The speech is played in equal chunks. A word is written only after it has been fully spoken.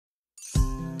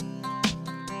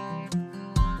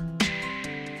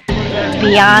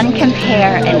beyond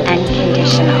compare and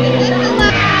unconditional.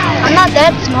 I'm not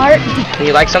that smart. When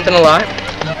you like something a lot?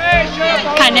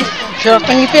 Kindness. Sure.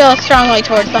 When you feel strongly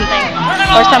towards something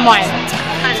or someone.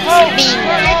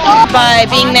 By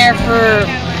being there for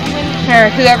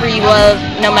whoever you love,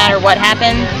 no matter what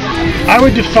happens. I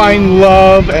would define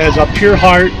love as a pure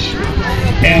heart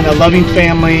and a loving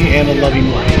family and a loving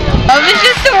wife. Love is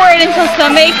just a word until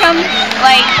somebody comes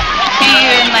to you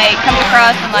and comes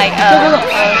across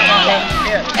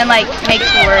and makes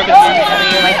the word again for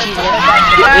you, like Jesus.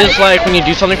 It's like when you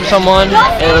do something for someone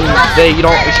and you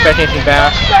don't expect anything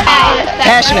back.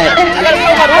 Passionate.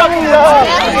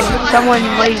 Someone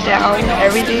lays down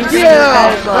everything for you. Yeah.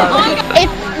 That is love.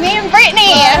 It's me and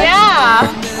Brittany. Yeah.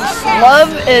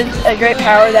 Love is a great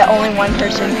power that only one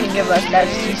person can give us. That's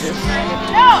Jesus.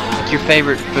 Your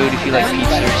favorite food, if you like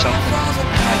pizza or something,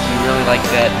 like you really like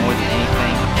that more than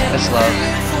anything, that's love.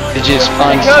 To just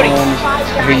find someone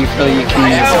who you feel you can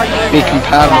be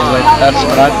compatible with, that's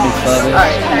what I think love is.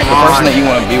 The person that you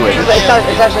want to be with.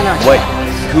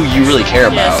 Who you really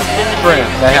care about. Friends,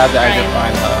 they have that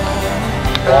define love.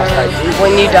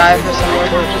 When you die for someone.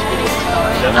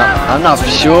 I'm not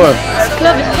sure.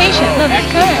 Love is patient. Love is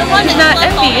kind. It is not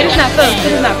envy. It is not boast.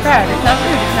 It is not proud. It is not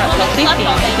rude. It is not self-seeking.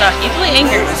 It is not easily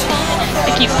angered.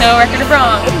 It keeps no record of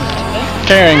wrong.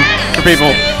 Caring for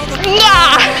people.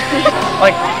 Yeah.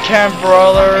 Like Camp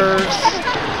Brothers.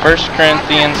 1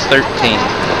 Corinthians 13.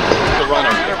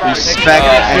 Respect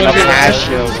and a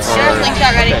passion for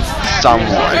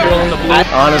someone.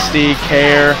 Honesty,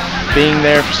 care, being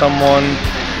there for someone,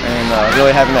 and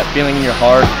really having that feeling in your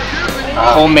heart.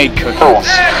 Homemade cookies.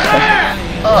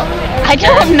 I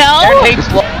don't know.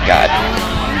 God.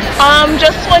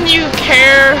 Just when you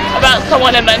care about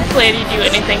someone immensely and you do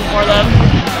anything for them.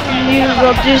 You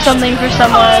will do something for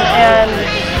someone and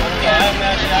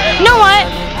you know what?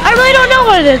 I really don't know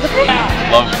what it is.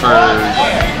 Love for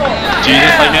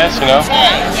Jesus, I guess, you know?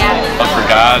 Yeah. Love for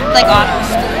God. Like God.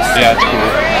 Yeah, it's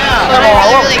cool. I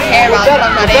really care about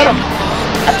somebody.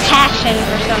 A passion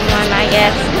for someone, I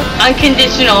guess.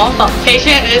 Unconditional.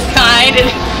 Patient is kind and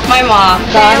my mom.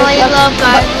 Family love,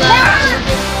 God love.